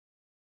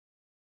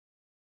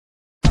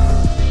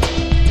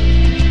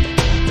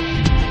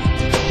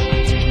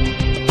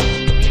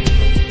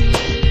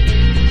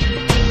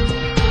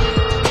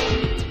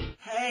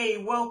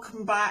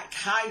welcome back.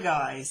 Hi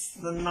guys,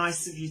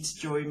 nice of you to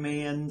join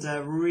me, and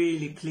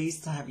really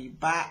pleased to have you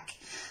back,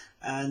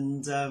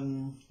 and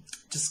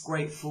just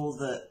grateful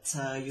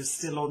that you're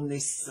still on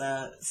this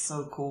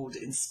so-called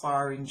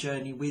inspiring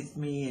journey with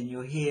me, and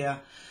you're here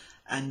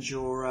and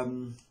you're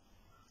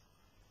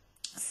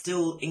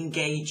still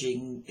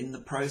engaging in the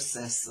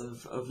process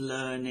of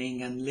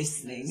learning and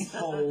listening. This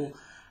whole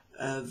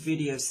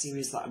video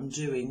series that I'm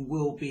doing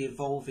will be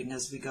evolving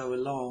as we go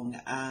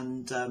along,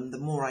 and the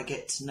more I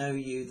get to know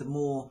you, the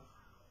more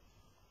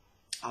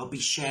I'll be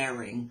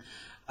sharing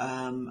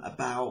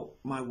about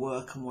my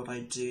work and what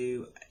I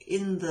do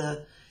in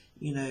the,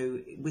 you know,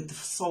 with the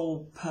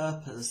sole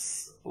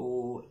purpose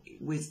or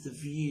with the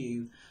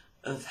view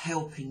of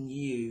helping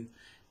you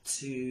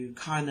to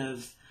kind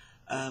of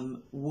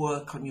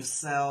work on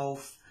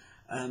yourself,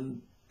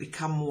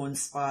 become more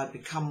inspired,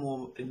 become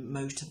more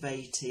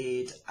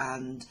motivated,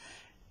 and,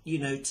 you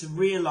know, to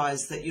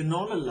realize that you're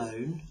not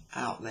alone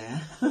out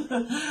there.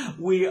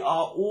 We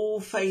are all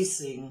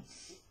facing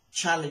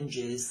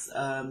challenges.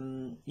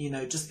 You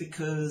know, just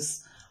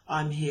because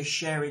I'm here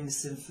sharing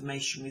this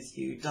information with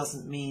you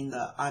doesn't mean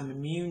that I'm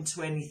immune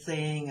to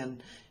anything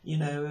and, you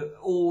know,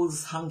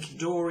 all's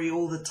hunky-dory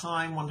all the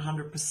time,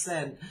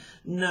 100%.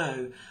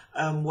 No,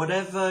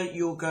 whatever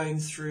you're going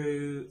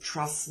through,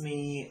 trust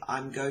me,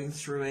 I'm going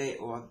through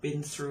it, or I've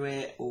been through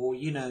it, or,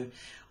 you know,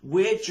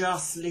 we're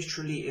just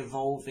literally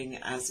evolving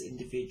as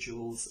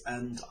individuals,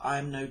 and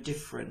I'm no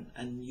different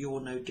and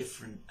you're no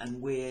different,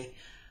 and we're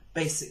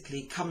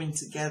basically coming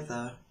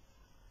together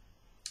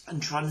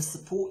and trying to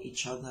support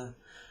each other.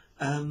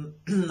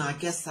 I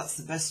guess that's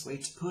the best way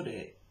to put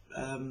it.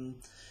 I'm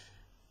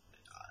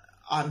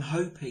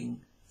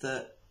hoping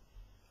that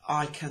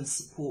I can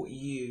support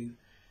you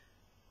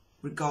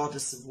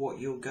regardless of what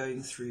you're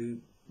going through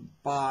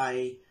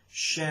by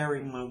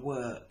sharing my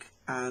work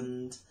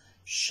and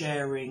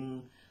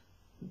sharing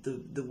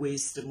the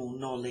wisdom or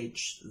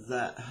knowledge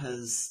that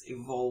has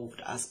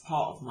evolved as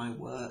part of my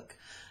work.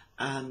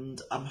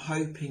 And I'm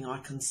hoping I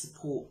can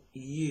support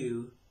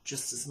you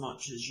just as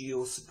much as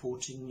you're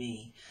supporting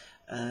me.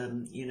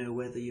 You know,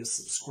 whether you're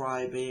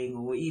subscribing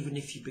or even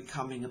if you're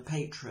becoming a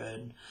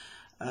patron,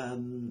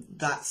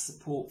 that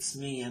supports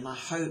me, and I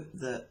hope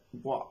that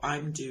what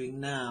I'm doing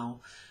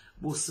now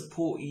will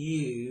support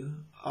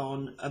you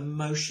on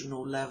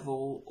emotional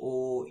level,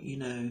 or, you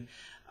know,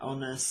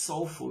 on a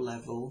soulful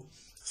level,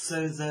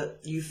 so that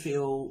you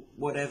feel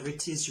whatever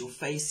it is you're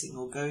facing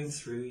or going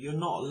through, you're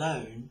not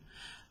alone.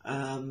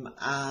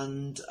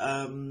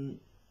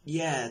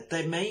 Yeah,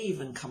 there may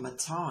even come a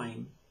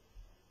time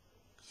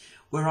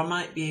where I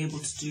might be able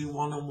to do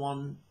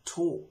one-on-one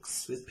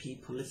talks with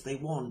people if they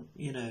want,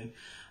 you know.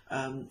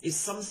 It's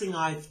something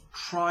I've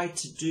tried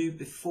to do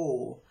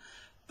before,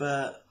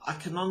 but I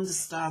can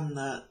understand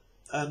that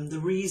the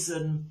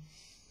reason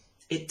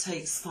it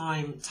takes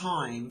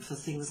time for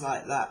things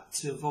like that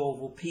to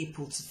evolve, or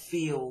people to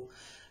feel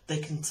they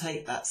can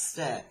take that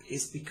step,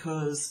 is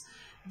because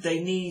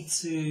they need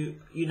to,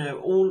 you know,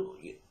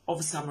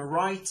 obviously I'm a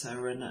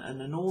writer and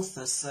an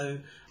author, so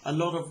a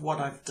lot of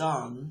what I've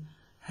done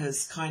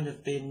has kind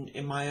of been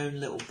in my own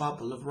little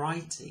bubble of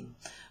writing.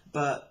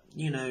 But,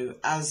 you know,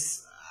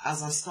 as I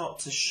start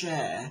to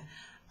share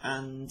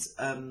and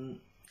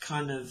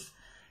kind of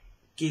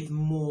give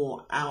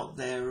more out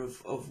there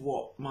of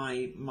what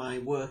my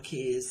work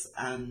is,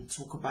 and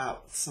talk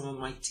about some of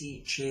my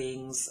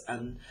teachings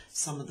and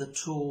some of the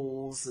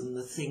tools and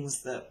the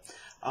things that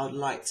I'd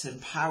like to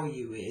empower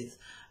you with,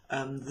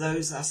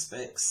 those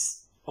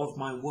aspects of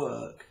my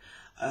work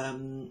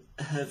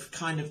have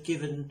kind of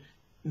given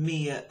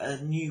me a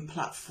new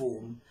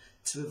platform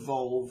to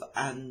evolve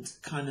and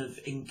kind of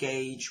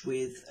engage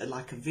with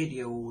like a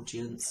video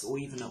audience, or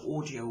even an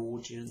audio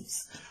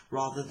audience,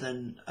 rather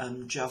than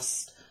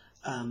just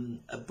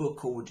a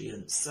book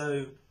audience.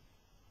 So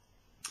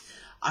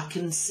I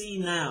can see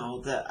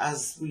now that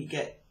as we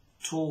get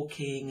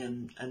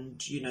talking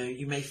and you know,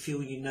 you may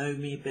feel you know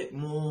me a bit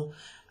more,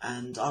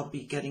 and I'll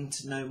be getting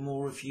to know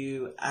more of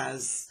you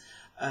as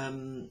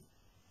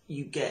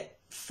you get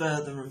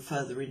further and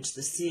further into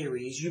the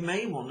series. You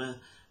may want to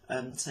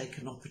take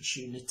an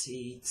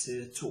opportunity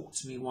to talk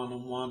to me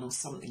one-on-one or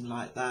something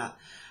like that,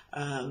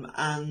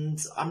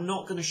 and I'm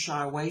not going to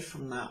shy away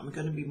from that. I'm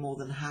going to be more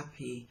than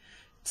happy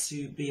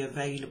to be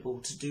available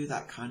to do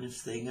that kind of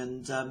thing,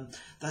 and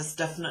that's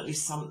definitely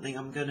something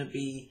I'm going to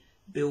be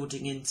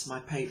building into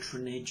my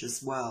patronage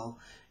as well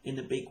in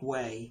a big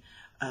way,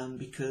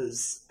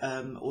 because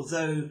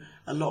although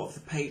a lot of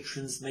the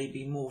patrons may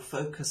be more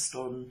focused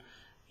on,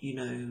 you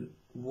know,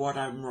 what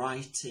I'm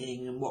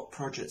writing and what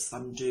projects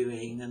I'm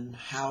doing and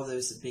how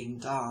those are being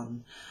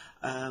done,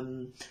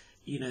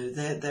 you know,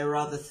 there are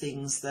other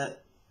things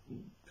that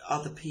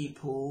other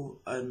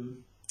people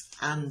and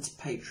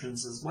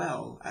patrons as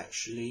well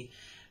actually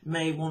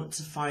may want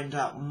to find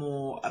out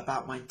more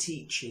about my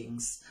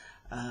teachings,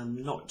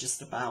 not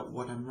just about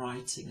what I'm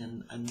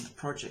writing and the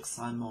projects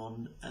I'm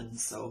on and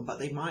so on, but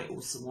they might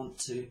also want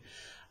to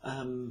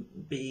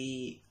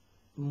be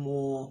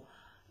more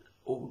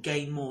or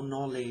gain more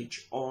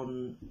knowledge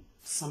on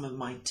some of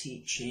my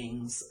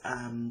teachings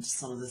and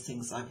some of the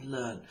things I've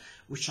learned,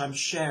 which I'm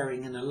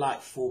sharing in a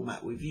light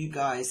format with you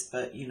guys,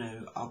 but you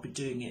know, I'll be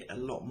doing it a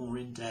lot more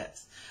in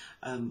depth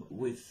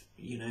with,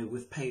 you know,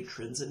 with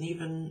patrons, and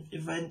even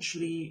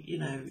eventually, you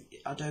know,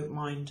 I don't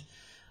mind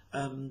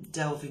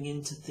delving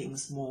into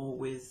things more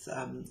with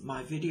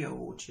my video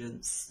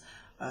audience,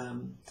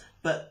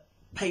 but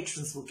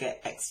patrons will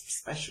get extra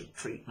special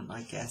treatment,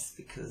 I guess,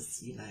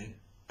 because, you know,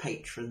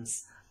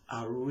 patrons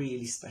are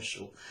really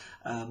special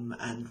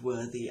and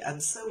worthy,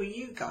 and so are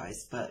you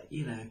guys, but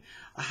you know,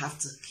 I have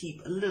to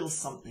keep a little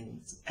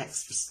something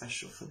extra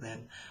special for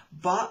them,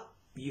 but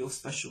you're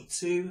special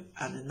too,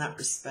 and in that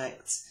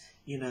respect,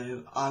 you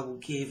know, I will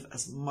give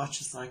as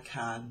much as I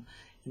can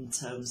in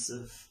terms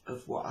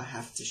of what I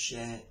have to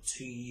share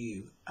to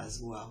you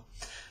as well.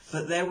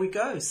 But there we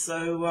go.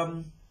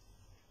 So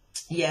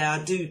yeah,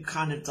 I do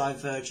kind of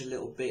diverge a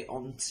little bit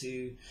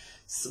onto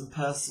some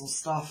personal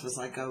stuff as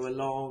I go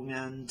along,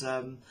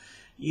 and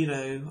you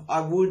know,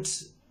 I would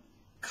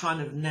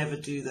kind of never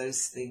do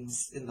those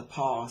things in the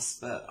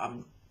past, but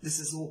this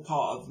is all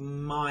part of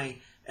my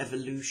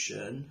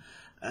evolution,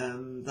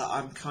 that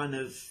I'm kind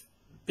of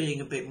being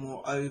a bit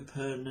more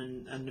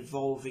open and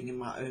evolving in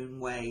my own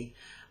way,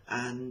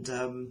 and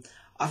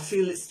I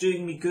feel it's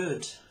doing me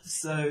good.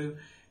 So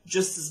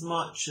just as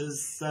much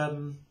as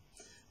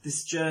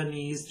this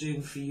journey is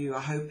doing for you, I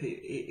hope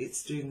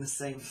it's doing the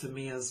same for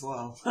me as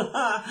well.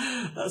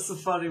 That's a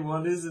funny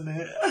one, isn't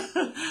it?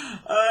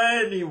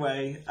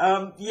 Anyway,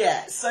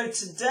 yeah, so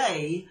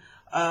today,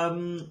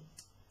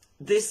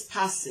 this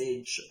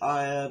passage,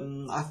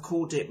 I've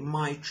called it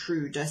My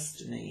True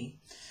Destiny.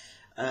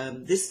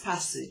 This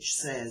passage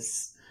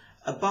says,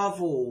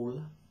 above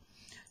all,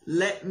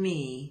 let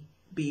me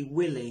be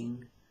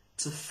willing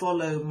to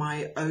follow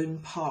my own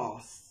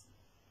path,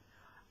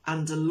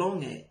 and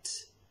along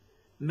it,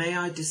 may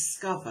I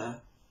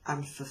discover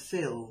and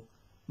fulfill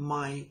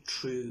my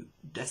true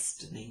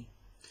destiny.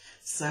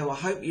 So I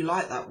hope you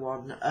like that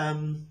one.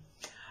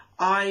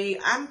 I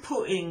am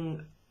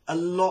putting a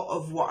lot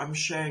of what I'm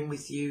sharing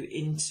with you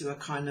into a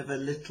kind of a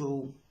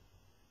little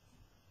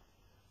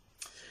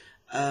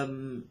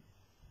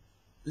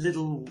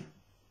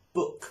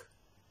book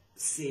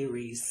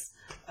series.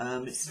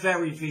 It's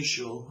very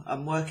visual.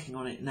 I'm working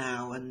on it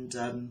now,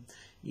 and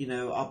you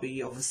know, I'll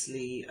be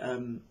obviously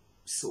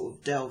sort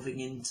of delving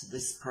into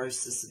this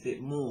process a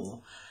bit more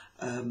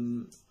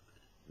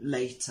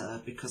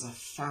later, because I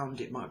found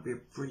it might be a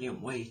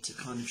brilliant way to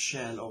kind of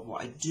share a lot of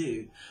what I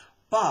do.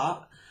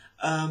 But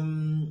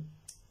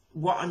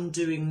what I'm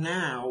doing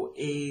now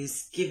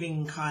is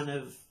giving kind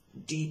of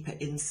deeper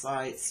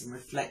insights and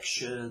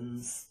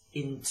reflections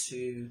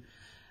into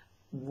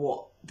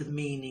what the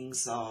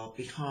meanings are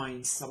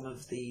behind some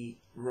of the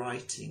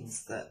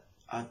writings that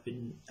I've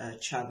been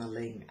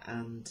channeling,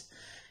 and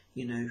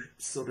you know,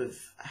 sort of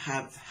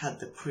have had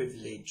the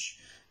privilege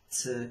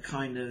to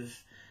kind of,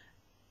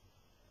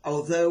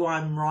 although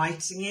I'm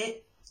writing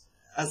it,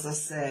 as I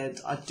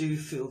said, I do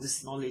feel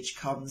this knowledge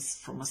comes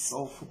from a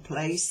soulful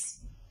place,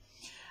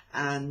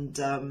 and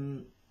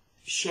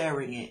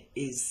sharing it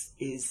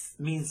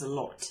means a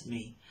lot to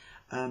me.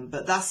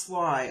 But that's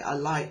why I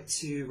like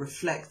to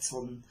reflect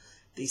on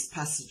these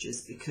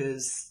passages,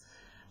 because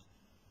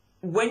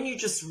when you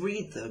just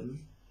read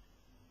them,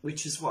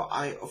 which is what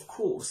of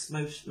course,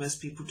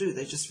 most people do.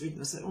 They just read them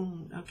and say,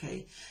 oh,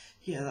 okay,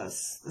 yeah,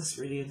 that's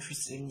really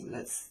interesting.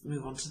 Let's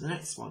move on to the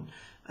next one.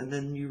 And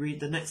then you read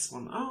the next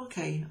one. Oh,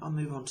 okay, I'll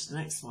move on to the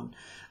next one.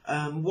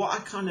 What I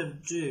kind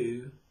of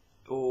do,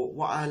 or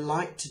what I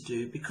like to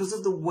do, because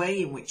of the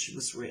way in which it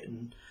was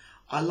written,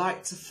 I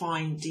like to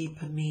find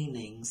deeper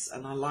meanings,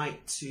 and I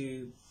like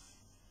to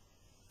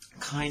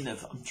kind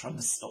of, I'm trying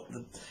to stop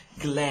the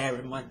glare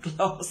in my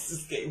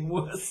glasses getting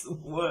worse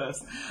and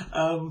worse.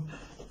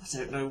 I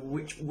don't know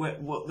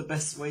what the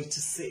best way to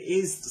sit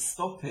is to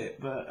stop it,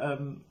 but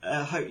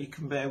I hope you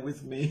can bear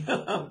with me.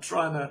 I'm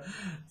trying to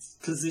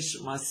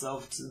position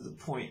myself to the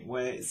point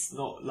where it's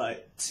not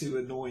like too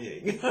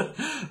annoying.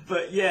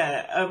 But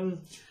yeah,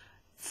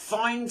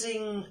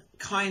 finding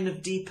kind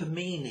of deeper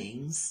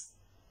meanings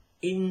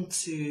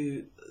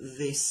into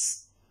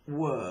this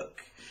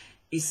work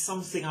is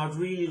something I'd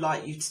really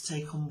like you to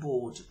take on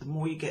board. The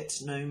more you get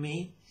to know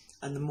me,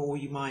 and the more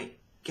you might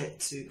get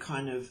to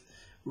kind of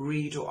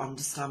read or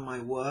understand my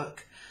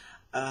work,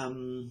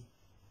 I've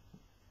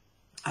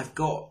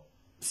got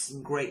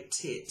some great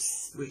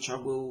tips which I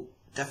will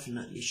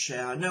definitely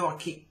share. I know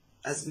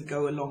as we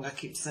go along, I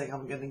keep saying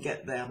I'm going to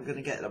get there,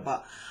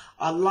 but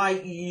I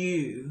like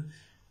you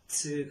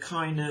to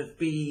kind of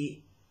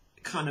be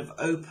kind of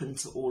open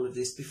to all of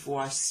this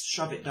before I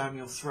shove it down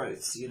your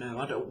throats. You know,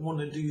 I don't want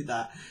to do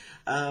that.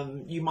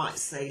 You might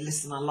say,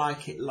 listen, I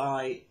like it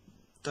light,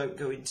 don't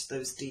go into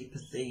those deeper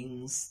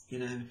things, you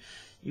know.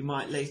 You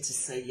might later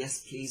say, yes,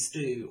 please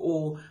do.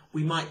 Or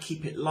we might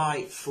keep it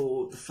light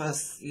for the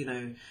first, you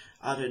know,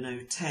 I don't know,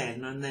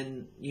 10, and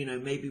then, you know,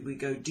 maybe we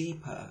go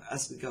deeper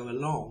as we go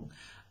along.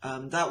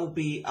 That will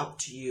be up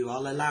to you.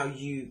 I'll allow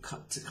you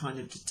to kind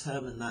of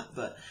determine that,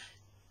 but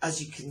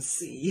as you can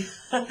see,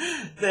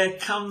 there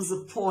comes a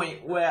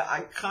point where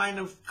I kind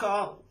of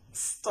can't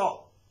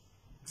stop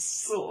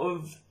sort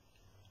of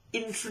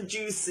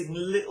introducing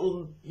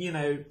little, you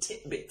know,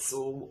 tidbits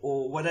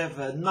or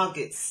whatever,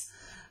 nuggets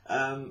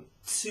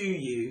to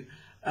you,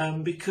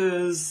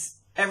 because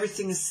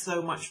everything is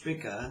so much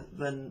bigger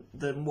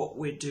than what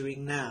we're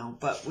doing now,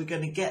 but we're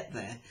going to get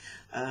there.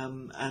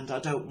 And I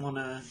don't want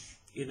to,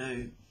 you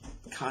know,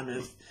 kind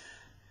of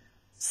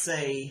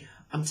say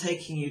I'm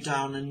taking you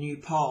down a new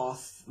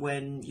path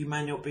when you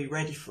may not be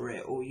ready for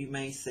it, or you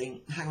may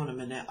think, hang on a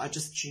minute, I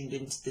just tuned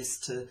into this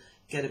to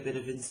get a bit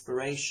of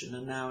inspiration,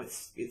 and now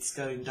it's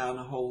going down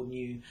a whole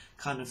new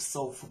kind of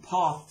soulful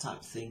path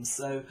type thing.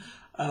 So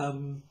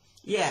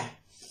yeah,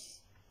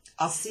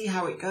 I'll see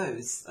how it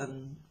goes,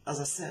 and as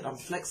I said, I'm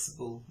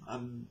flexible,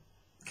 I'm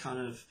kind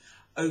of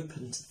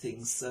open to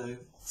things.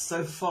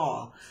 So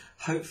far,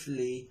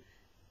 hopefully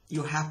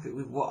you're happy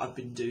with what I've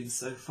been doing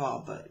so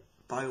far, but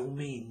by all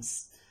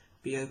means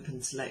be open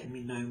to letting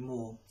me know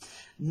more.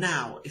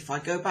 Now, if I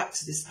go back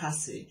to this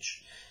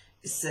passage,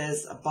 it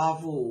says,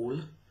 above all,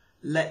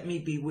 let me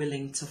be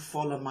willing to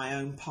follow my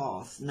own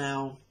path.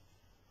 Now,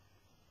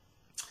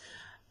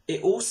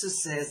 it also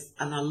says,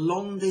 and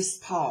along this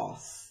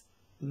path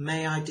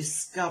may I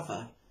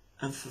discover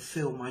and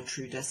fulfill my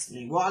true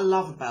destiny. What I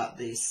love about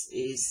this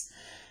is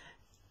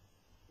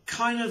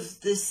kind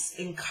of this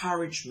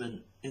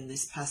encouragement in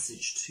this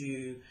passage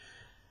to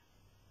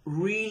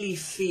really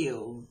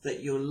feel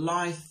that your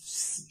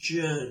life's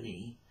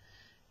journey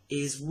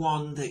is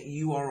one that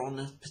you are on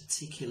a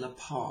particular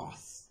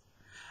path,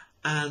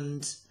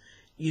 and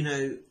you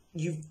know,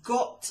 you've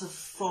got to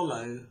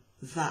follow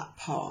that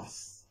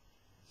path.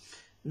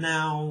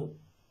 Now,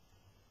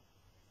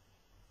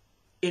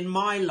 in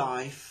my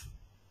life,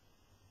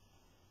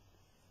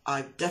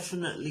 I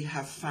definitely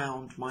have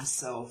found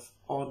myself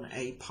on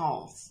a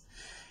path.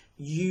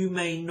 You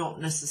may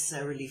not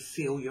necessarily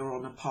feel you're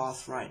on a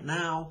path right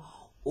now,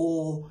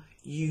 or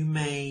you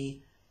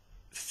may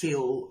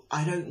feel,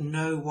 I don't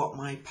know what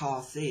my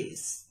path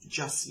is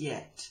just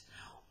yet.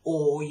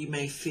 Or you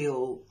may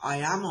feel, I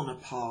am on a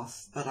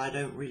path, but I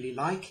don't really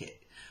like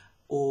it.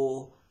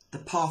 Or the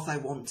path I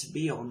want to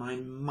be on,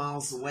 I'm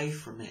miles away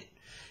from it.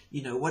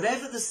 You know,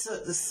 whatever the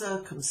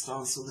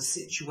circumstance or the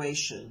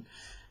situation,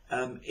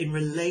 in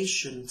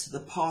relation to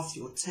the path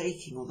you're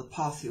taking or the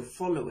path you're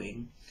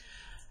following,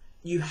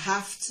 you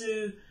have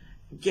to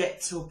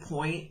get to a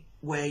point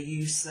where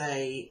you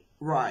say,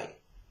 right,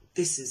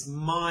 this is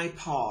my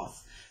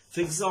path. For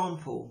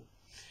example,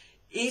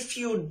 if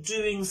you're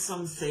doing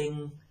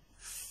something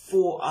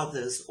for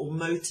others or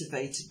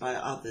motivated by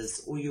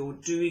others, or you're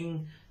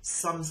doing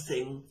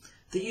something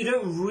that you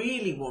don't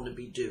really want to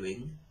be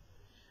doing,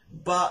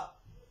 but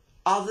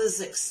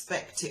others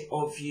expect it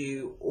of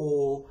you,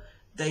 or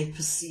they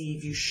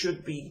perceive you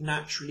should be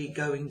naturally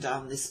going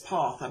down this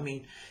path. I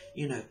mean,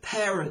 you know,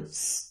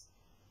 parents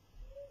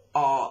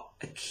are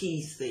a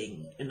key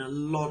thing in a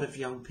lot of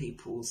young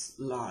people's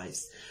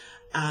lives.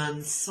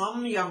 And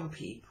some young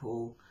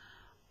people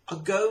are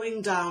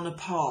going down a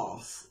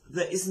path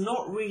that is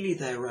not really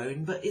their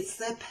own, but it's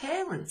their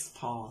parents'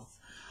 path.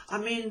 I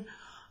mean,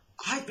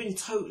 I've been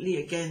totally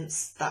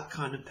against that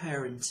kind of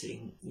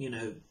parenting, you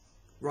know,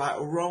 right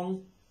or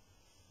wrong.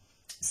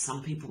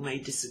 Some people may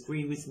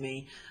disagree with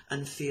me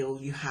and feel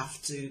you have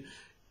to,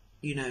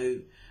 you know,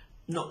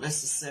 not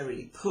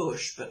necessarily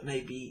push, but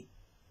maybe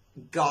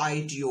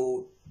guide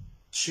your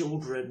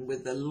children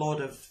with a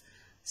lot of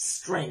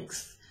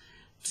strength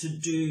to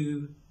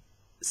do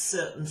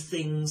certain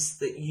things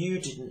that you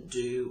didn't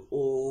do,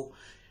 or,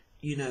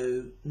 you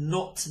know,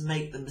 not to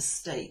make the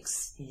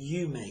mistakes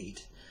you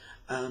made.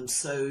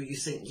 So you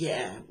think,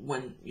 yeah,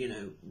 when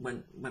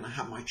I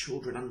have my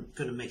children, I'm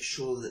going to make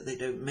sure that they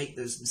don't make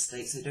those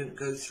mistakes, they don't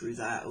go through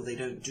that, or they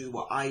don't do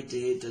what I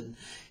did, and,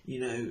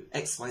 you know,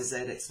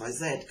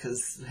 XYZ,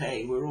 because,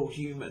 hey, we're all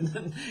human.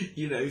 And,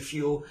 you know, if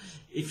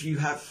you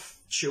have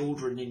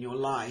children in your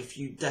life,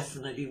 you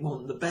definitely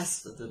want the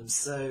best for them.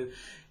 So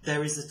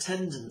there is a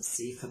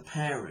tendency for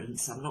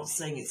parents, I'm not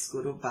saying it's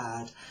good or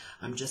bad,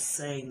 I'm just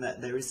saying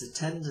that there is a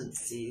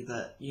tendency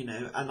that, you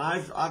know, and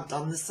I've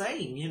done the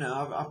same, you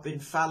know, I've been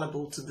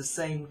fallible to the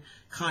same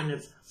kind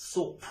of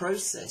thought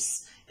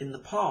process in the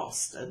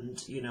past.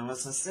 And, you know,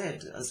 as I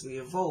said, as we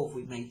evolve,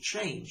 we may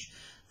change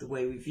the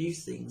way we view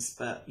things.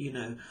 But, you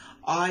know,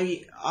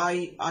 I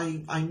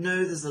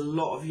know there's a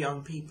lot of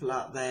young people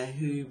out there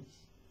who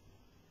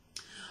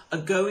are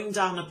going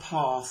down a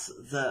path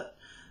that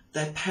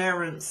their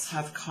parents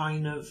have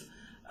kind of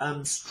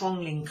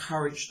strongly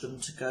encouraged them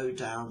to go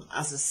down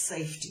as a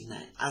safety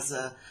net, as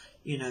a,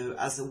 you know,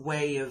 as a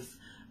way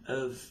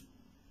of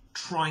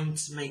trying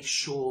to make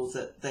sure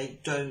that they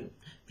don't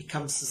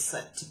become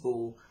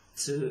susceptible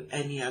to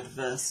any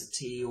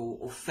adversity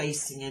or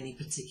facing any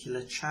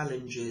particular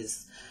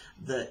challenges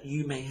that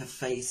you may have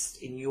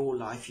faced in your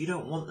life. You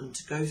don't want them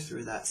to go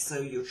through that, so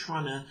you're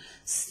trying to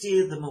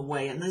steer them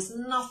away, and there's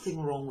nothing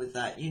wrong with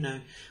that. You know,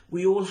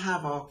 we all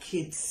have our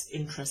kids'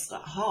 interest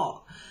at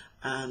heart,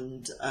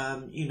 and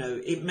you know,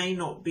 it may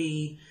not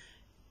be,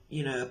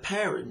 you know, a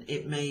parent,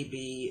 it may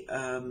be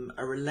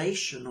a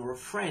relation or a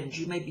friend.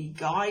 You may be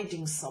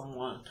guiding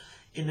someone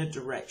in a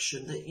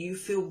direction that you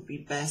feel would be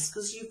best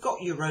because you've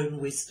got your own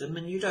wisdom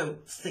and you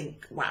don't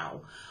think,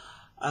 wow,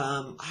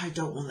 I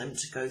don't want them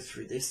to go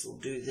through this or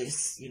do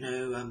this, you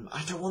know,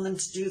 I don't want them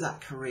to do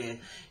that career,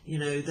 you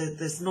know,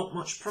 there's not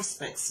much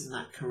prospects in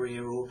that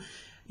career, or,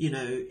 you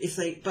know,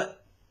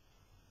 but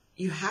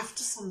you have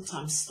to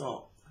sometimes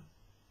stop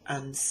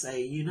and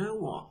say, you know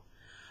what,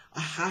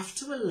 I have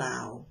to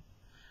allow,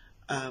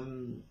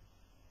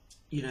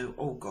 you know,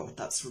 oh God,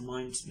 that's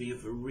reminded me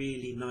of a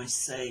really nice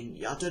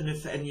saying. I don't know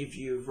if any of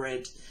you have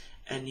read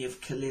any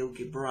of Khalil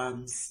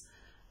Gibran's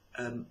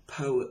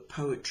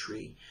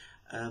poetry,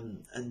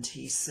 and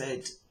he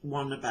said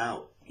one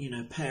about, you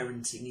know,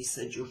 parenting. He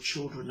said, your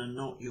children are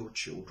not your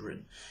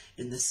children,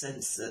 in the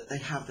sense that they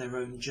have their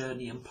own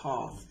journey and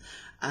path.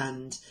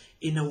 And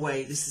in a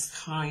way, this is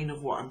kind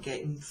of what I'm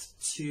getting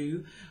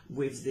to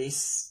with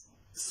this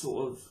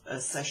sort of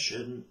a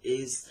session,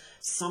 is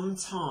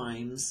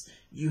sometimes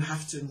you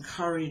have to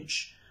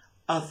encourage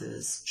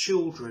others,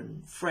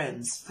 children,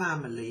 friends,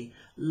 family,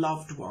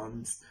 loved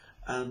ones,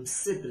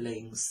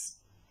 siblings,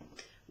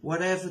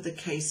 whatever the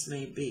case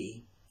may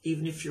be,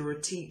 even if you're a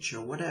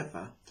teacher,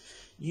 whatever,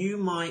 you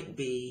might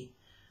be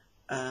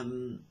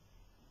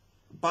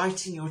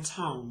biting your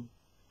tongue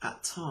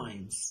at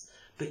times,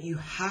 but you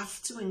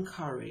have to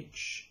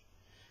encourage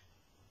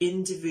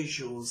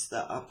individuals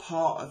that are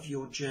part of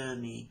your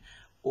journey,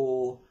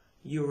 or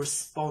you're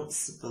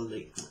responsible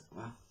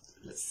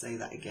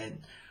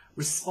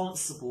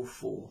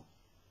for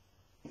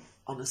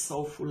on a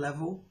soulful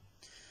level.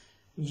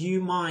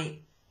 You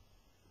might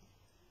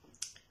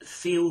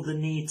feel the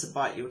need to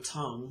bite your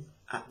tongue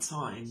at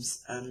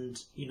times,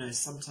 and you know,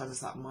 sometimes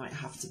that might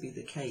have to be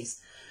the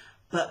case,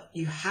 but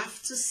you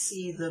have to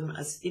see them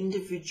as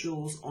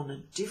individuals on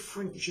a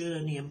different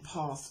journey and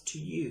path to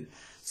you.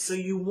 So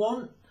you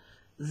want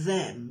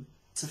them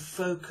to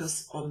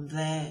focus on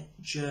their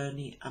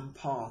journey and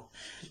path.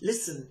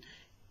 Listen,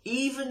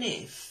 even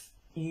if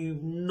you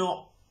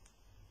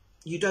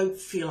don't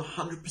feel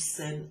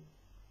 100%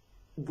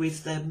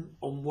 with them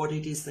on what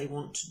it is they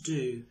want to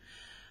do,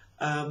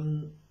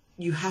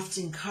 you have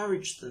to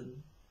encourage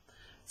them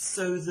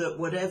so that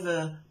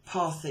whatever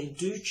path they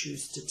do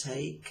choose to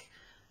take,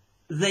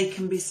 they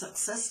can be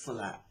successful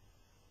at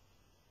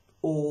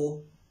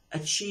or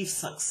achieve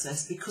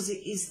success, because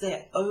it is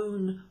their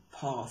own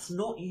path,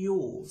 not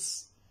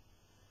yours.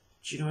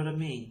 Do you know what I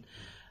mean?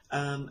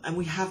 And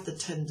we have the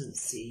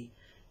tendency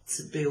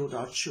to build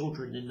our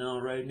children in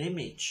our own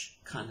image,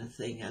 kind of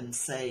thing, and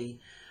say,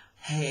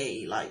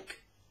 hey, like,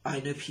 I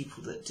know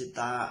people that did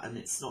that, and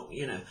it's not,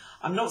 you know,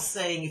 I'm not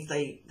saying if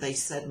they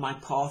said my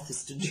path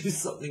is to do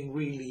something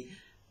really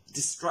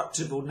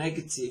destructive or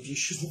negative, you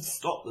shouldn't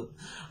stop them.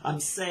 I'm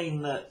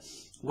saying that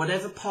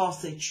whatever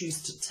path they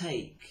choose to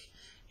take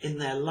in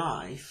their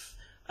life,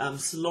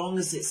 so long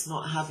as it's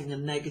not having a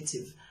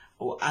negative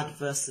or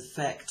adverse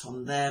effect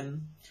on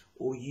them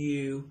or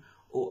you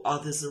or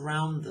others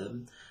around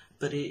them,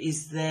 but it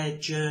is their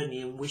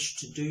journey and wish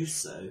to do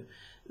so,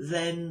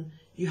 then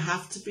you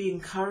have to be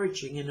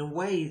encouraging in a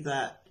way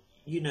that,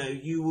 you know,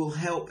 you will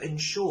help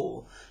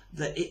ensure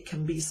that it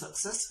can be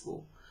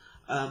successful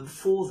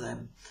for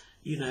them.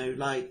 You know,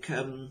 like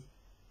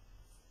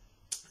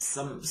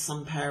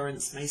some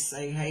parents may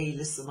say, hey,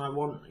 listen, I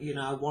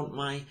want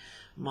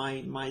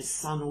my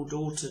son or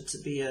daughter to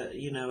be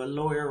a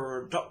lawyer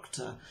or a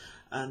doctor.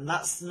 And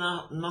that's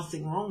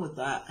nothing wrong with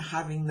that.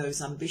 Having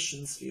those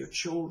ambitions for your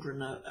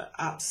children are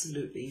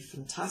absolutely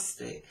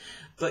fantastic.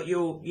 But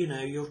your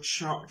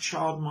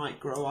child might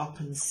grow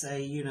up and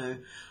say, you know,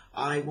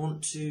 I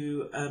want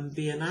to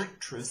be an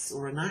actress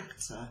or an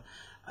actor.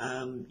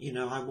 You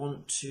know, I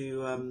want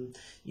to,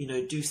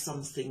 do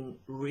something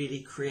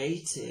really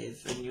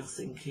creative. And you're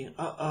thinking,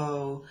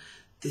 uh-oh,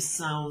 this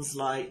sounds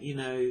like, you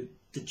know,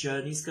 the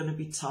journey's going to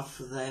be tough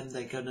for them.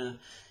 They're going to,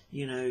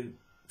 you know,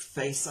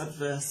 face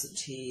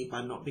adversity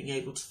by not being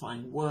able to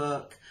find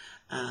work,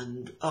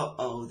 and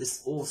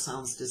this all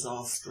sounds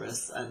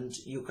disastrous, and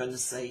you're going to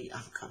say,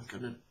 I'm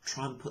going to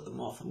try and put them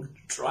off, I'm going to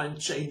try and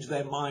change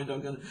their mind, I'm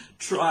going to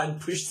try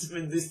and push them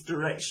in this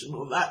direction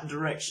or that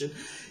direction.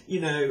 You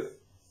know,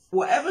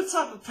 whatever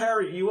type of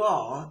parent you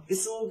are,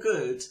 it's all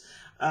good.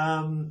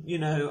 You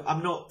know,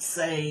 I'm not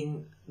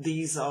saying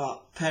these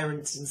are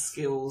parenting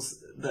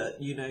skills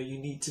that, you know, you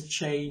need to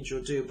change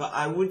or do, but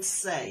I would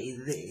say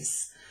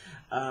this.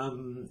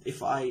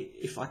 If I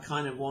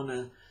kind of want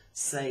to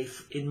say,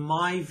 in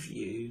my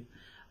view,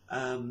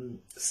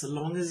 so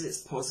long as it's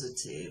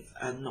positive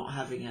and not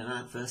having an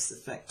adverse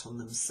effect on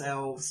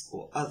themselves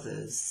or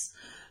others,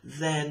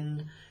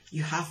 then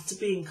you have to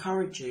be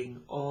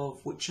encouraging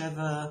of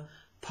whichever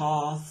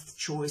path,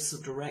 choice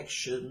or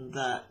direction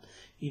that,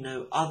 you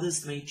know,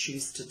 others may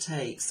choose to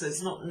take. So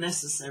it's not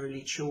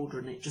necessarily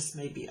children, it just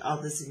may be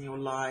others in your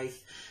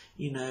life,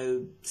 you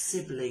know,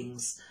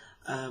 siblings,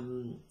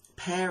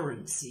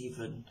 parents,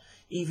 even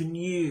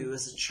you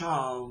as a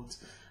child.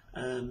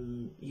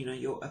 You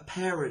know, a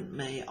parent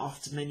may,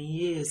 after many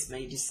years,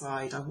 may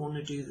decide, I want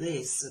to do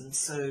this, and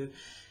so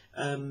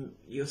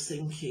you're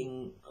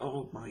thinking,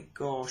 oh my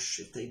gosh,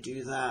 if they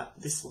do that,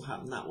 this will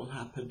happen, that will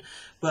happen.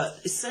 But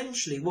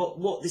essentially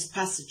what this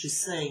passage is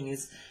saying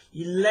is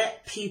you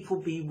let people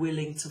be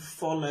willing to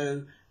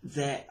follow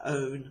their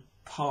own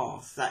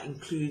path. That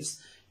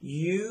includes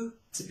you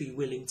to be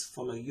willing to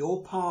follow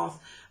your path,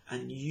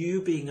 and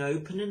you being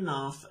open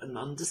enough and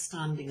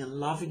understanding and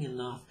loving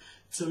enough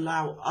to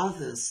allow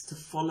others to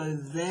follow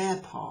their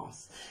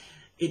path.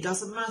 It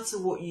doesn't matter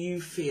what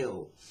you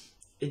feel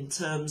in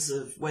terms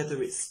of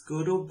whether it's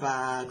good or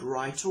bad,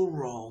 right or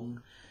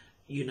wrong,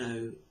 you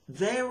know,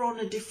 they're on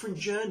a different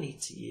journey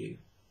to you.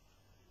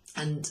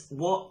 And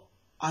what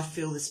I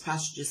feel this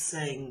passage is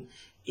saying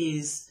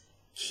is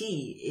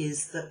key,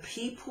 is that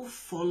people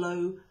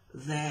follow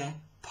their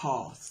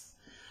path.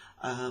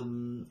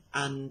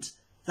 And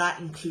that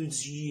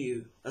includes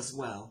you as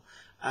well,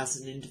 as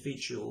an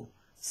individual,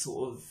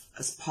 sort of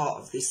as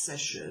part of this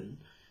session,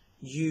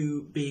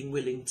 you being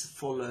willing to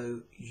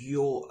follow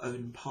your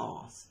own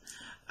path.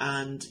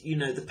 And, you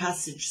know, the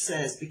passage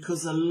says,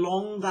 because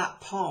along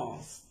that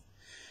path,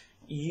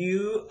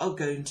 you are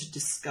going to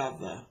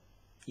discover,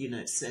 you know,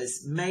 it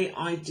says, may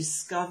I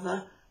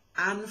discover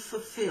and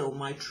fulfill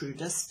my true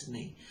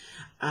destiny.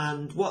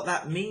 And what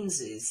that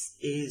means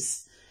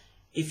is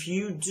if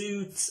you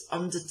do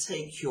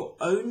undertake your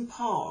own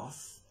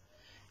path,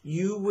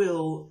 you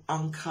will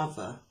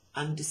uncover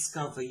and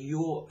discover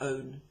your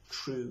own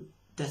true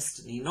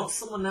destiny, not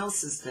someone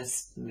else's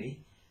destiny.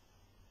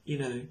 You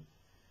know,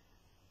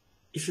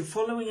 if you're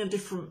following a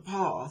different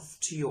path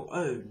to your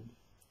own,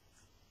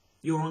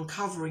 you're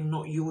uncovering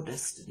not your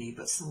destiny,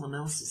 but someone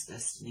else's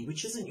destiny,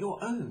 which isn't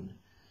your own.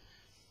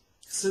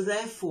 So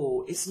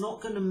therefore, it's not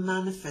going to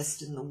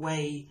manifest in the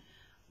way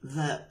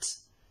that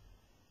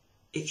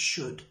it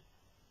should.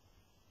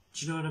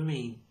 Do you know what I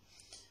mean?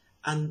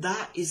 And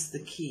that is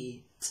the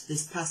key to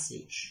this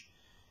passage.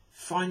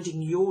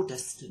 Finding your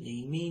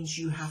destiny means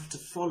you have to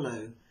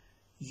follow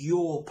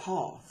your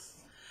path.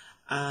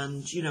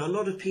 And, you know, a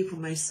lot of people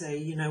may say,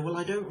 you know, well,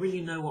 I don't really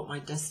know what my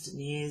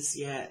destiny is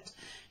yet.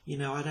 You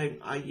know, I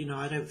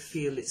don't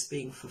feel it's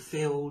being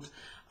fulfilled.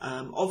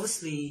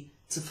 Obviously,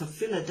 to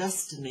fulfill a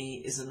destiny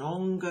is an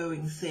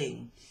ongoing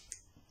thing.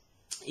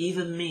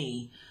 Even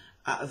me,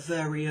 at a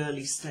very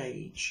early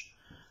stage,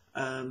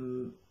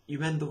 you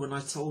remember when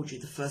I told you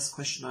the first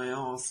question I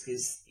ask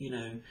is, you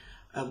know,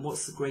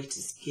 what's the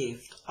greatest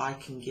gift I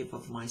can give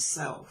of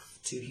myself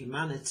to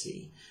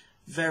humanity?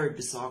 Very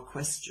bizarre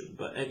question,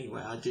 but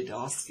anyway, I did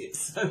ask it,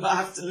 so I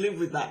have to live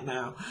with that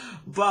now.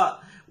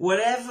 But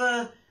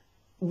whatever,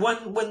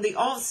 when the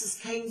answers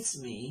came to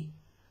me,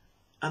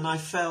 and I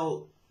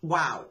felt,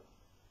 wow,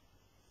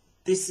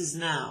 this is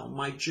now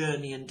my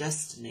journey and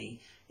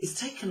destiny, it's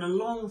taken a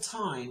long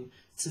time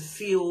to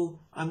feel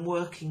I'm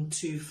working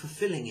to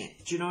fulfilling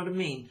it. Do you know what I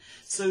mean?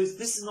 So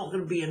this is not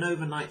going to be an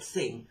overnight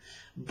thing.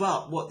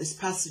 But what this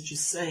passage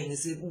is saying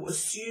is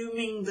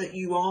assuming that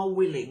you are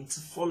willing to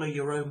follow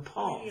your own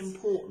path. Really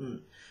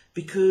important,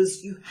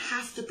 because you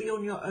have to be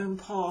on your own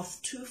path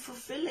to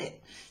fulfill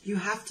it. You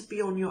have to be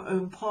on your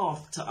own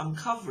path to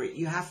uncover it.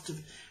 You have to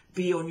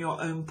be on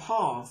your own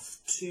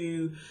path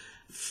to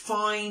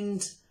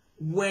find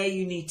where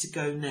you need to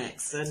go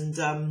next.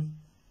 And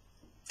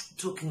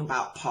talking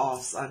about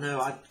paths, I know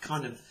I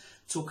kind of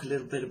talk a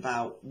little bit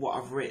about what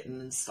I've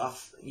written and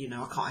stuff. You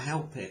know, I can't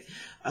help it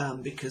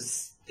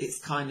because it's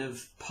kind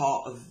of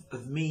part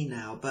of me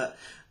now. But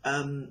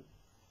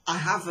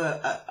I've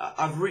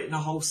written a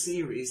whole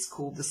series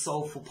called The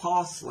Soulful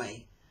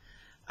Pathway,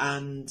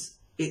 and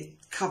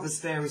it covers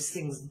various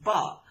things.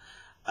 But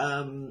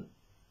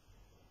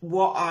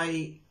what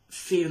I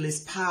feel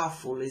is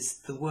powerful is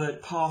the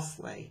word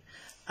pathway.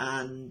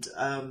 And,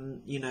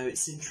 you know,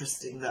 it's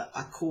interesting that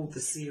I called the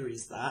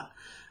series that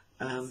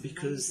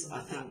because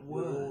I think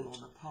word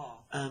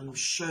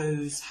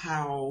shows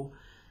how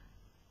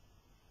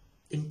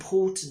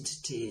important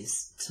it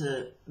is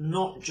to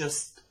not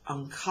just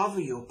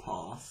uncover your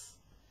path,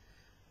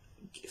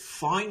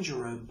 find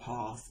your own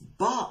path,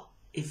 but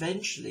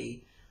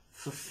eventually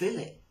fulfill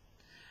it.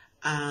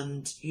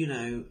 And, you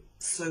know,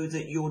 so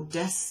that your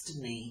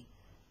destiny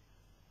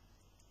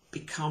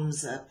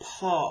becomes a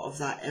part of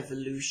that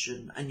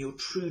evolution and your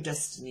true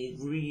destiny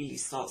really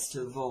starts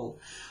to evolve.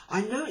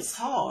 I know it's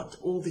hard,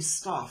 all this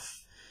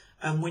stuff,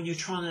 and when you're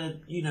trying to,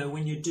 you know,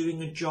 when you're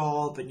doing a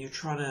job and you're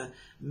trying to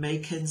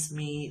make ends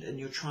meet and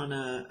you're trying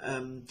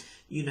to,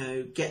 you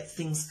know, get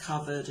things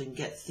covered and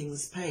get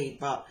things paid.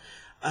 But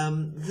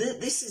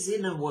this is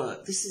inner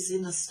work, this is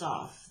inner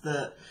stuff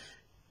that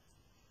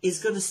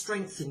is going to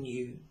strengthen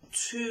you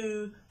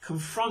to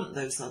confront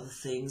those other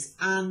things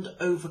and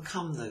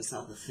overcome those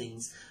other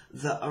things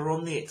that are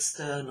on the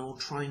external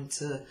trying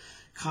to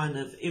kind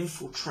of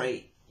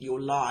infiltrate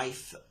your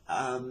life,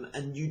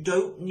 and you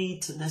don't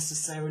need to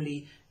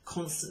necessarily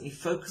constantly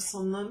focus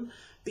on them,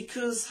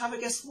 because have a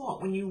guess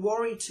what, when you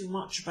worry too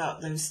much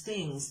about those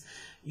things,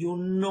 you're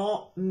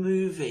not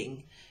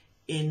moving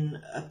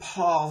in a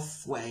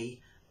pathway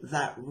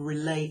that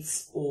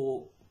relates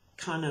or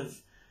kind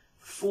of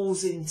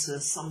falls into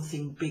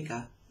something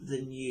bigger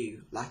than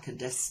you, like a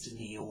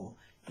destiny or,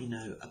 you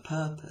know, a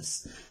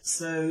purpose.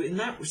 So in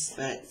that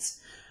respect,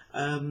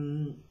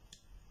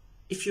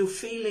 if you're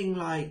feeling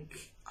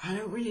like, I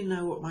don't really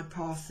know what my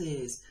path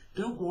is,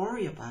 don't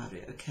worry about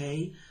it,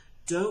 okay?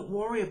 Don't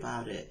worry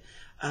about it.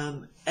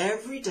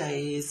 Every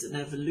day is an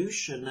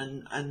evolution,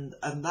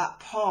 and that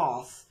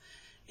path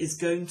is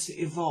going to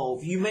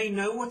evolve. You may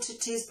know what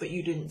it is, but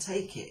you didn't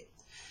take it.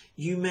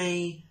 You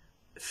may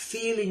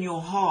feel in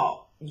your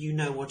heart you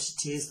know what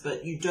it is,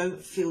 but you don't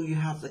feel you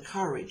have the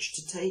courage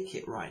to take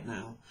it right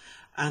now.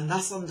 And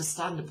that's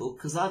understandable,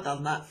 because I've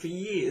done that for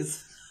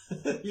years.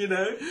 You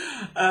know,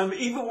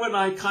 even when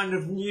I kind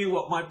of knew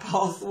what my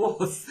path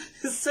was,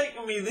 it's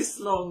taken me this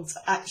long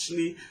to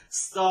actually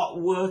start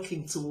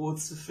working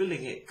towards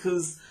fulfilling it,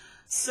 because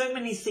so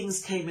many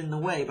things came in the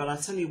way. But I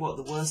tell you what,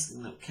 the worst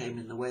thing that came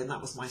in the way, and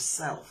that was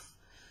myself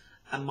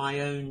and my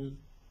own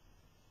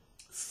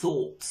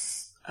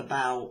thoughts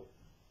about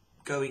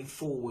going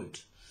forward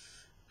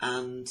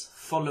and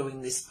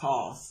following this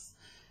path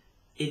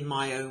in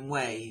my own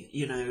way.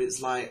 You know,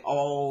 it's like,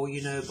 oh,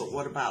 you know, but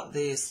what about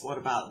this? What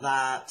about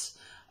that?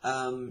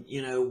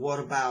 You know, what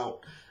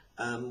about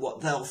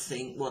what they'll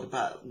think? What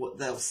about what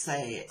they'll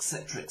say,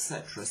 etc.,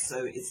 etc.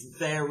 So it's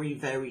very,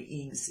 very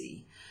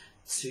easy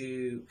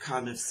to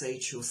kind of say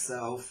to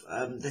yourself,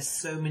 there's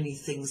so many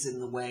things in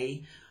the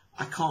way.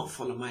 I can't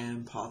follow my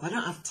own path. I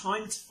don't have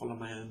time to follow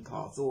my own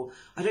path, or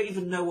I don't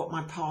even know what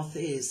my path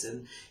is.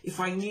 And if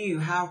I knew,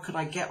 how could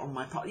I get on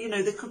my path? You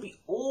know, there could be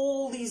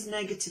all these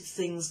negative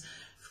things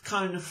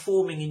kind of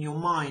forming in your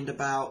mind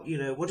about, you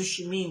know, what does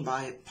she mean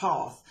by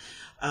path?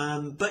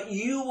 But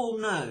you will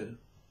know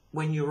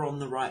when you're on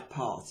the right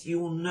path. You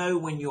will know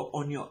when you're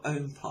on your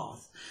own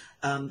path.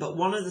 But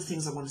one of the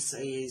things I want to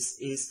say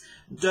is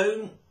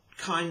don't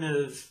kind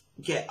of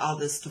get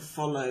others to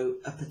follow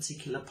a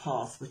particular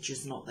path which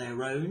is not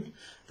their own.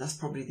 That's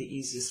probably the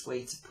easiest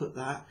way to put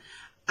that.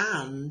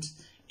 And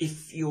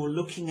if you're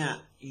looking at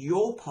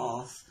your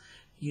path,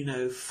 you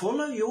know,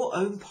 follow your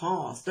own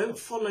path. Don't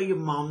follow your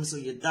mum's or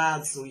your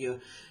dad's or your,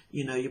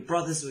 you know, your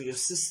brother's or your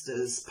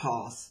sister's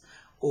path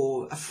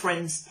or a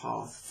friend's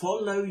path.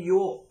 Follow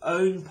your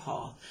own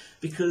path,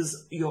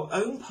 because your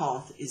own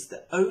path is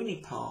the only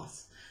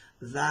path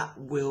that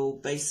will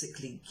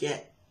basically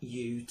get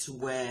you to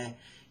where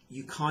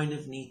you kind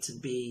of need to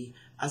be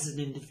as an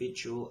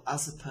individual,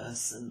 as a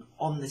person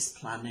on this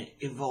planet,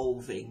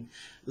 evolving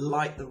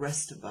like the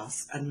rest of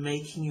us and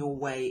making your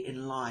way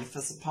in life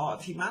as a part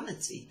of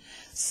humanity.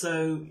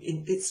 So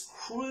it's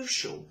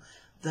crucial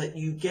that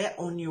you get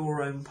on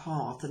your own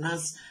path. And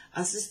as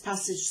this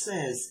passage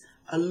says,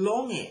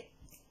 along it,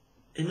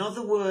 in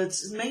other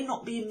words, it may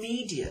not be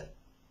immediate,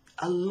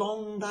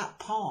 along that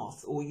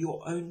path or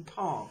your own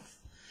path,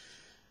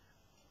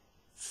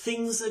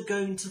 things are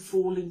going to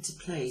fall into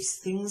place.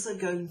 Things are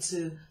going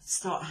to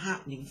start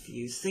happening for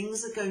you.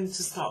 Things are going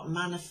to start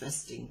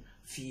manifesting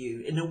for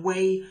you in a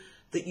way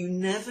that you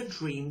never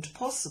dreamed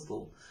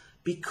possible,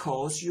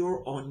 because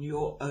you're on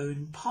your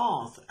own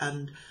path.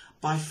 And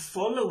by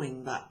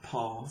following that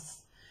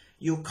path,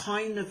 you're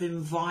kind of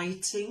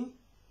inviting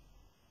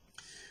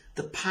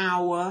the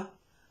power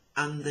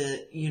and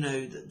the, you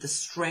know, the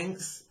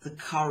strength, the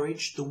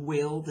courage, the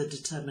will, the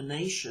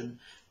determination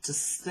to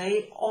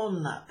stay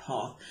on that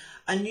path.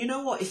 And you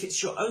know what? If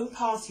it's your own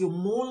path, you're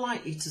more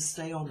likely to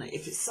stay on it.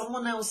 If it's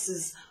someone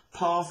else's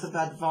path of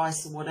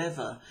advice or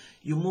whatever,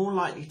 you're more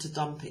likely to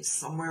dump it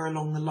somewhere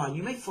along the line.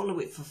 You may follow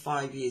it for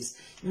 5 years.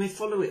 You may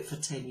follow it for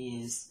 10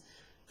 years.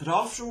 But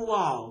after a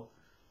while,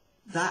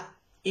 that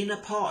inner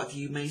part of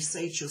you may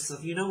say to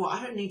yourself, you know what?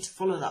 I don't need to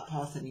follow that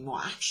path anymore.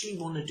 I actually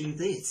want to do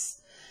this.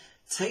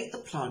 Take the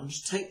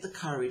plunge, take the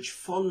courage,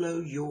 follow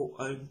your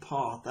own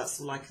path.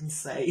 That's all I can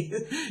say,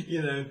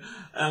 you know,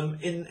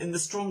 in the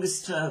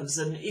strongest terms.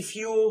 And if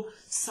you're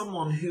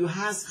someone who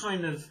has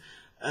kind of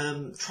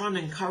trying to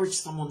encourage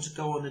someone to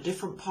go on a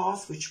different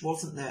path which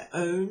wasn't their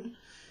own,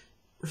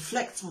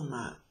 reflect on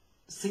that.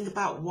 Think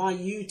about why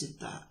you did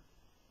that.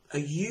 Are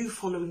you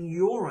following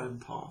your own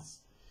path?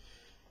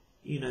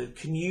 You know,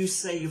 can you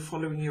say you're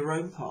following your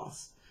own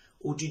path?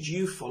 Or did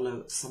you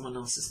follow someone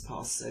else's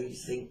path? So you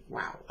think,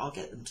 wow, I'll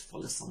get them to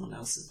follow someone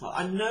else's path.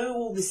 I know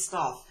all this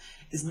stuff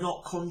is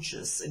not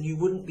conscious, and you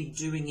wouldn't be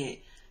doing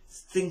it,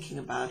 thinking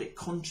about it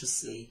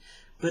consciously,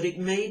 but it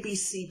may be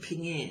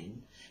seeping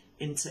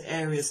into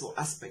areas or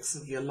aspects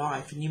of your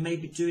life, and you may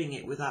be doing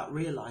it without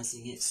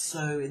realizing it.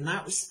 So in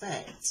that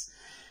respect,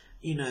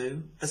 you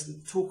know, as we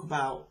talk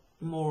about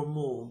more and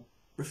more,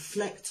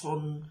 reflect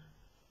on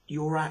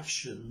your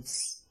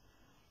actions.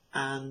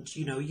 And,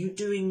 you know, are you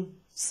doing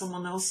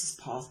someone else's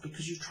path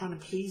because you're trying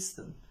to please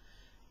them?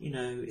 You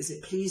know, is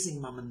it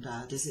pleasing mum and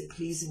dad? Is it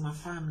pleasing my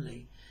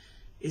family?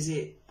 Is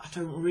it, I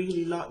don't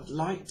really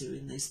like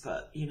doing this,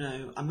 but, you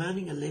know, I'm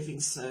earning a living,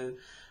 so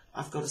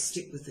I've got to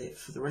stick with it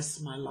for the rest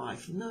of my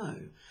life? No.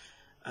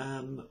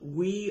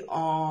 We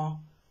are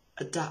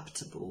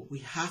adaptable. We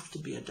have to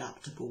be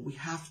adaptable. We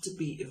have to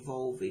be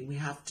evolving. We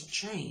have to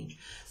change.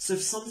 So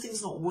if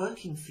something's not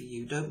working for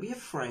you, don't be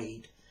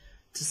afraid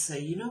to say,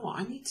 you know what,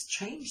 I need to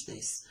change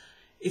this.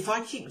 If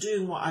I keep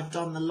doing what I've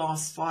done the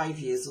last 5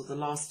 years or the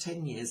last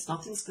 10 years,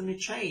 nothing's going to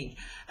change.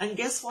 And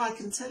guess why I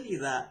can tell you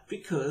that?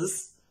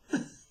 Because,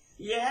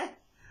 yeah,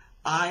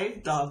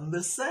 I've done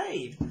the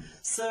same.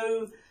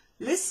 So,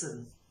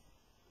 listen,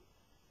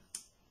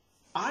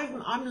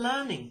 I'm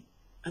learning,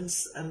 and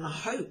I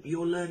hope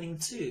you're learning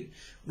too.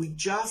 We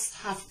just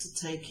have to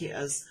take it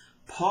as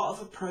part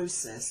of a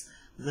process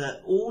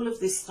that all of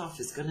this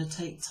stuff is going to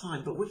take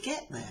time, but we'll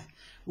get there.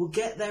 We'll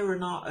get there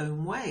in our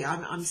own way.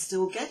 I'm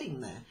still getting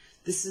there.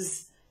 This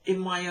is in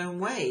my own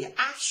way.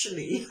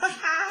 Actually,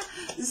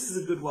 this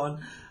is a good one.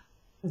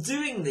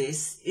 Doing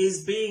this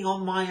is being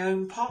on my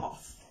own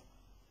path.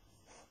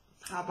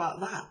 How about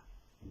that?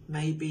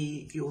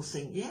 Maybe you'll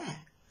think, yeah,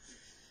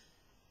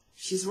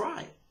 she's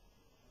right.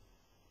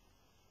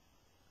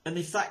 And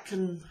if that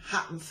can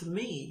happen for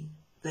me,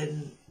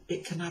 then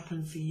it can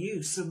happen for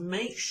you. So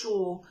make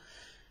sure,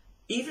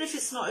 even if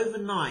it's not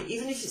overnight,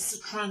 even if it's a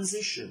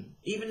transition,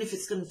 even if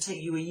it's going to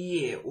take you a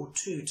year or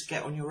two to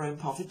get on your own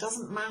path, it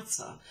doesn't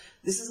matter.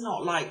 This is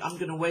not like I'm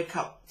going to wake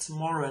up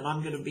tomorrow and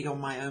I'm going to be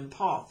on my own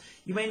path.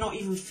 You may not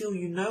even feel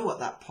you know what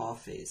that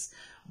path is,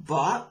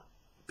 but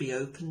be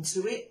open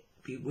to it,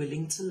 be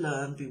willing to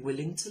learn, be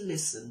willing to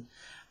listen,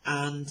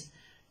 and,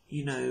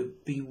 you know,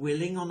 be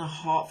willing on a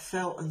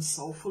heartfelt and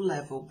soulful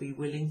level, be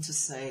willing to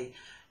say,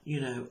 you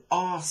know,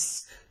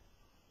 ask,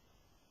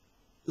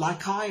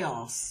 like I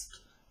asked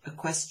a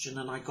question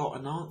and I got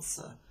an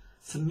answer.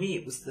 For me,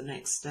 it was the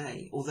next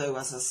day. Although,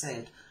 as I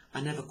said,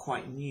 I never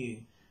quite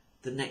knew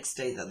the next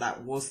day that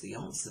that was the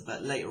answer.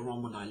 But later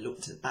on, when I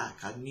looked it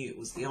back, I knew it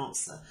was the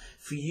answer.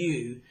 For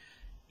you,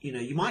 you know,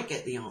 you might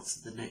get the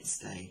answer the next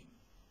day.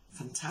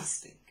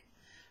 Fantastic.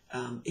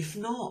 If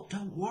not,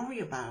 don't worry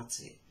about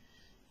it.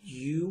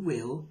 You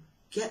will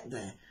get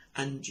there.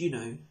 And, you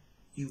know,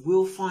 you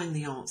will find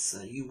the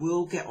answer. You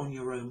will get on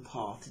your own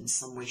path in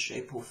some way,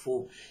 shape or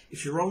form.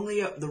 If you're on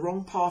the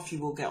wrong path, you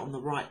will get on the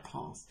right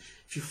path.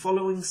 If you're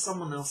following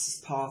someone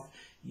else's path,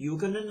 you're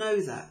going to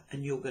know that.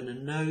 And you're going to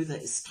know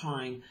that it's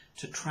time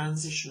to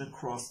transition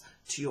across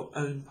to your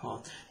own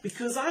path.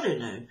 Because, I don't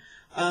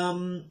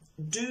know,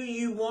 do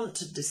you want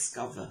to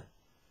discover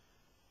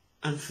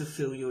and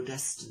fulfill your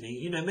destiny?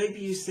 You know, maybe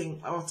you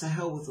think, oh, to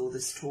hell with all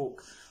this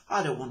talk.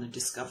 I don't want to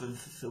discover and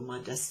fulfill my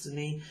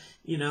destiny.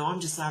 You know,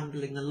 I'm just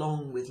ambling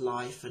along with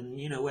life, and,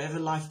 you know, wherever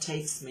life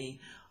takes me,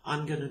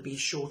 I'm going to be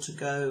sure to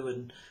go,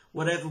 and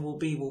whatever will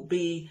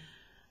be,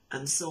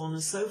 and so on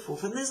and so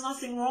forth. And there's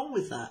nothing wrong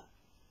with that.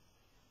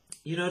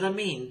 You know what I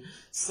mean?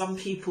 Some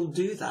people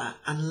do that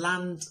and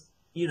land,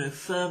 you know,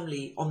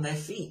 firmly on their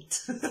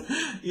feet,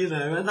 you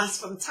know, and that's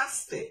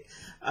fantastic.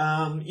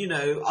 You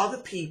know, other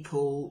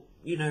people,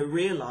 you know,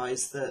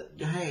 realize that,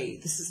 hey,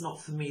 this is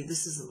not for me,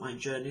 this isn't my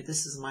journey,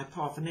 this is my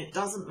path. And it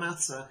doesn't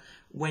matter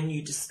when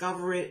you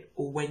discover it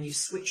or when you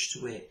switch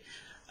to it.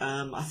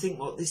 I think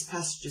what this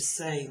passage is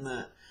saying,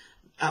 that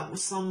at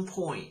some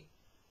point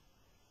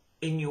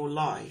in your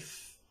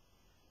life,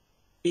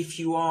 if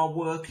you are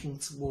working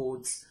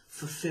towards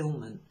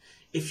fulfillment,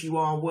 if you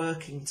are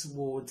working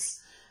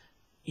towards,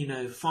 you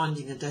know,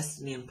 finding a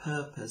destiny and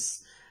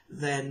purpose,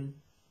 then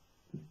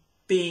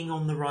being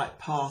on the right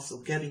path or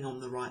getting on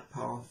the right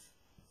path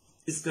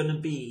is going to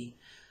be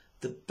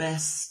the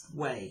best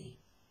way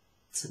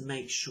to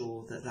make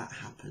sure that that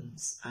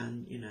happens.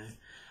 And, you know,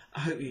 I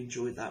hope you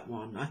enjoyed that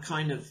one. I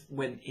kind of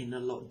went in a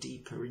lot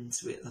deeper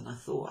into it than I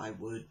thought I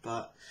would,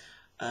 but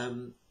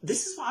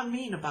this is what I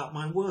mean about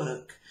my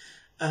work.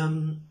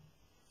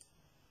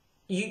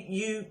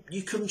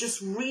 You can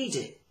just read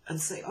it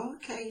and say, oh,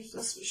 okay,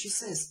 that's what she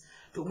says.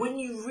 But when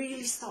you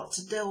really start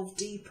to delve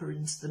deeper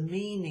into the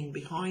meaning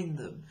behind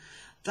them,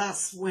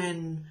 that's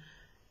when,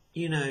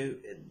 you know,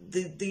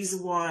 these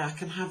are why I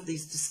can have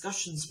these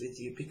discussions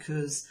with you,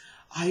 because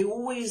I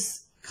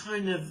always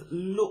kind of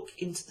look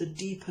into the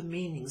deeper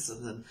meanings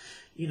of them.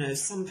 You know,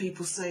 some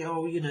people say,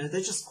 oh, you know,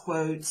 they're just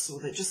quotes or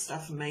they're just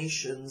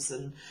affirmations,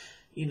 and,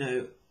 you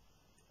know,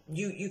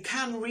 you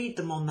can read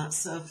them on that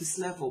surface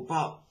level,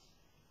 but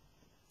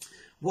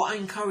what I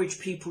encourage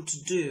people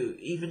to do,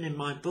 even in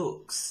my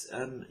books,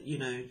 you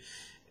know,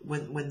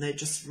 when they're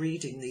just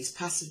reading these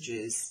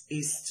passages,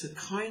 is to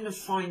kind of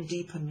find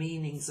deeper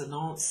meanings and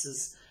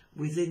answers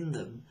within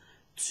them,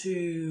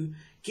 to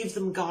give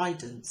them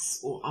guidance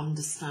or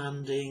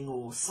understanding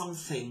or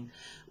something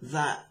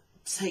that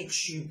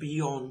takes you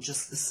beyond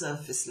just the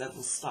surface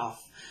level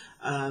stuff.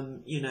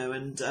 You know,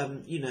 and,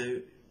 you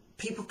know,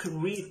 people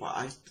can read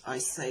what I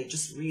say,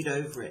 just read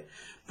over it.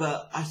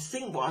 But I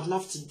think what I'd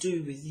love to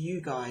do with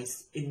you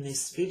guys in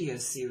this video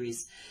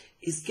series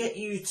is get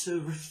you to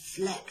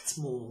reflect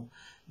more,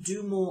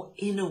 do more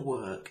inner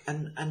work,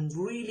 and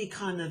really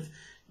kind of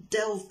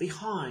delve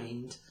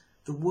behind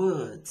the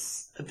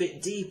words a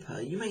bit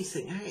deeper. You may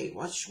think, hey,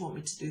 why does she want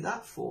me to do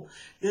that for?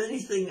 The only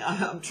thing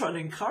I'm trying to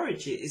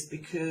encourage it is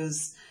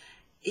because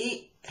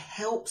it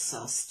helps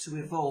us to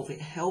evolve,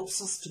 it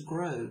helps us to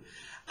grow.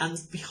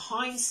 And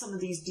behind some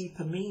of these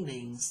deeper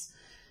meanings,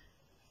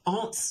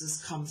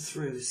 answers come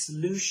through,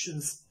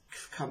 solutions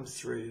come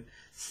through,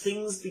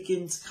 things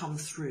begin to come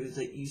through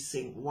that you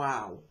think,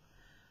 wow,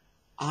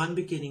 I'm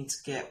beginning to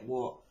get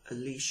what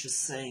Alicia's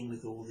saying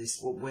with all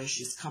this, where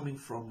she's coming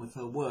from with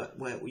her work,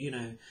 where, you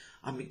know,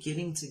 I'm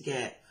beginning to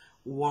get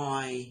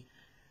why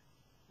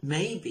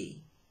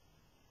maybe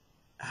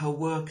her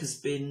work has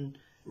been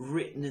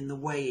written in the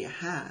way it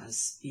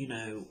has, you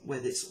know,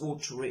 whether it's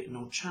auto-written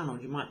or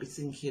channeled. You might be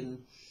thinking,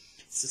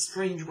 it's a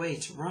strange way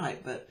to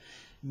write, but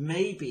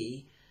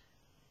maybe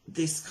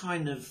this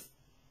kind of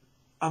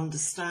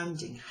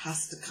understanding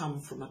has to come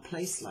from a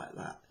place like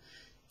that,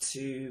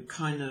 to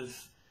kind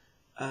of,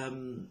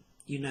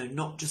 you know,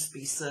 not just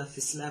be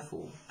surface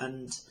level.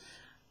 And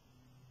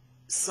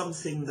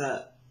something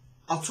that,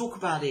 I'll talk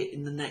about it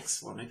in the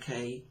next one,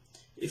 okay?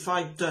 If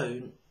I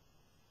don't,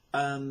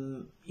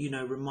 you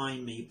know,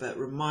 remind me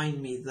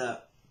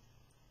that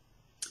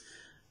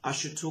I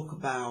should talk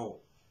about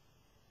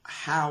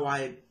how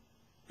I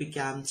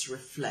began to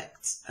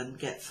reflect and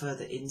get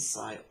further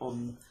insight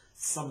on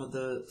some of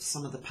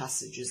the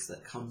passages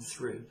that come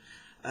through.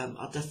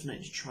 I'll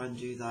definitely try and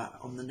do that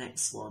on the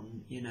next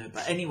one, you know.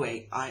 But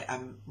anyway, I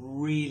am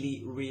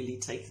really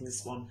taking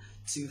this one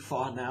too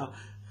far now.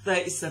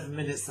 37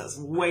 minutes, that's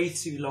way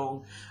too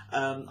long.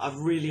 I've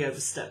really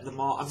overstepped the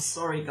mark. I'm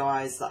sorry,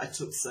 guys, that I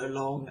took so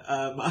long.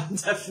 I'm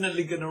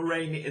definitely going to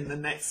rein it in the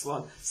next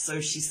one. So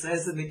she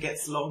says, and it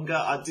gets longer.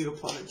 I do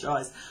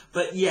apologise.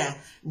 But yeah,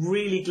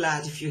 really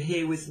glad if you're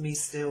here with me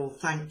still.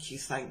 Thank you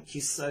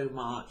so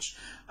much.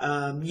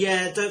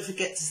 Yeah, don't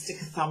forget to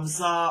stick a thumbs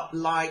up,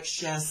 like,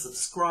 share,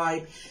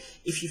 subscribe.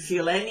 If you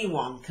feel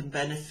anyone can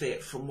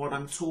benefit from what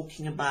I'm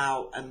talking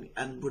about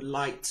and would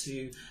like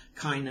to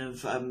kind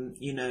of,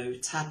 you know,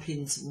 tap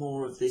into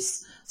more of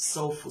this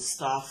soulful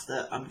stuff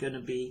that I'm going to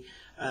be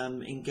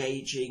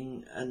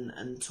engaging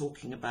and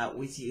talking about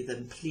with you,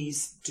 then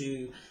please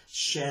do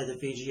share the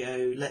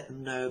video, let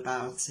them know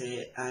about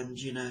it. And,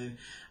 you know,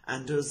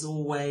 and as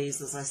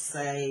always, as I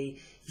say,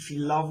 if you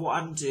love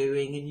what I'm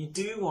doing and you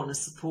do want to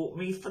support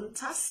me,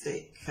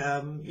 fantastic.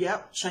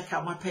 Yep, check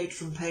out my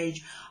Patreon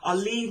page. I'll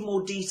leave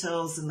more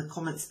details in the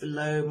comments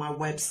below, my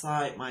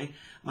website, my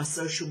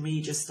social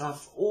media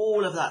stuff.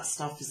 All of that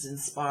stuff is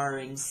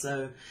inspiring,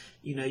 so,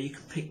 you know, you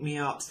can pick me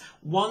up.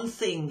 One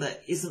thing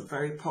that isn't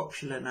very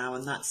popular now,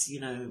 and that's, you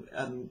know,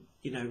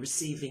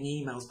 receiving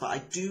emails, but I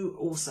do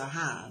also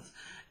have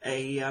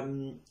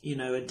a, you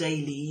know, a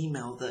daily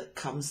email that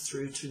comes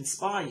through to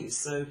inspire you.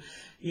 So,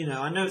 you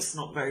know, I know it's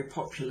not very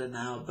popular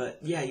now, but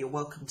yeah, you're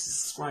welcome to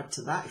subscribe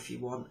to that if you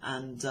want.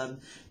 And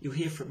you'll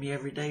hear from me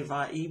every day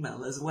via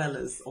email, as well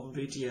as on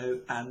video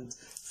and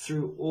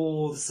through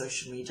all the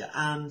social media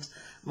and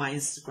my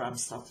Instagram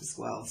stuff as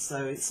well.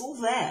 So it's all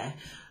there.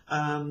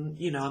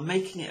 You know, I'm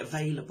making it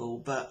available,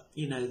 but,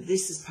 you know,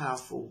 this is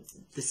powerful,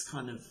 this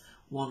kind of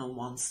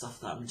one-on-one stuff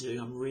that I'm doing.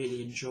 I'm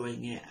really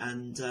enjoying it.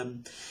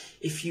 And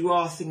if you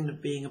are thinking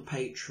of being a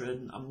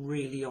patron, I'm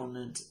really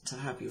honoured to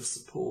have your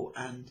support,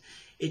 and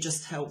it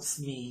just helps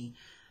me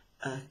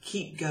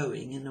keep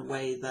going in a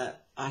way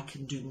that I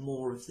can do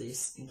more of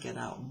this and get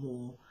out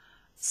more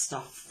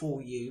stuff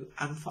for you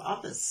and for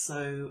others.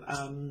 So,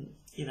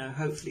 you know,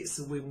 hopefully it's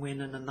a win-win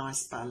and a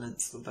nice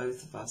balance for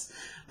both of us.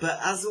 But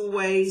as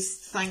always,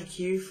 thank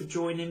you for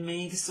joining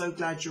me. So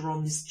glad you're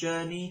on this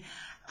journey.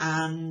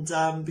 And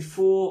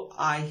before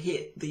I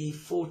hit the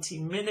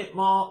 40-minute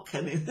mark,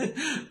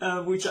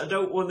 and which I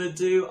don't want to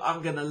do,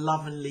 I'm going to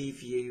love and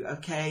leave you,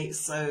 okay?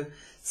 So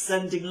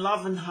sending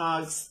love and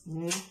hugs,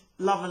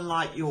 love and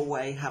light your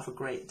way. Have a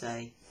great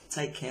day.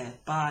 Take care.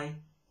 Bye.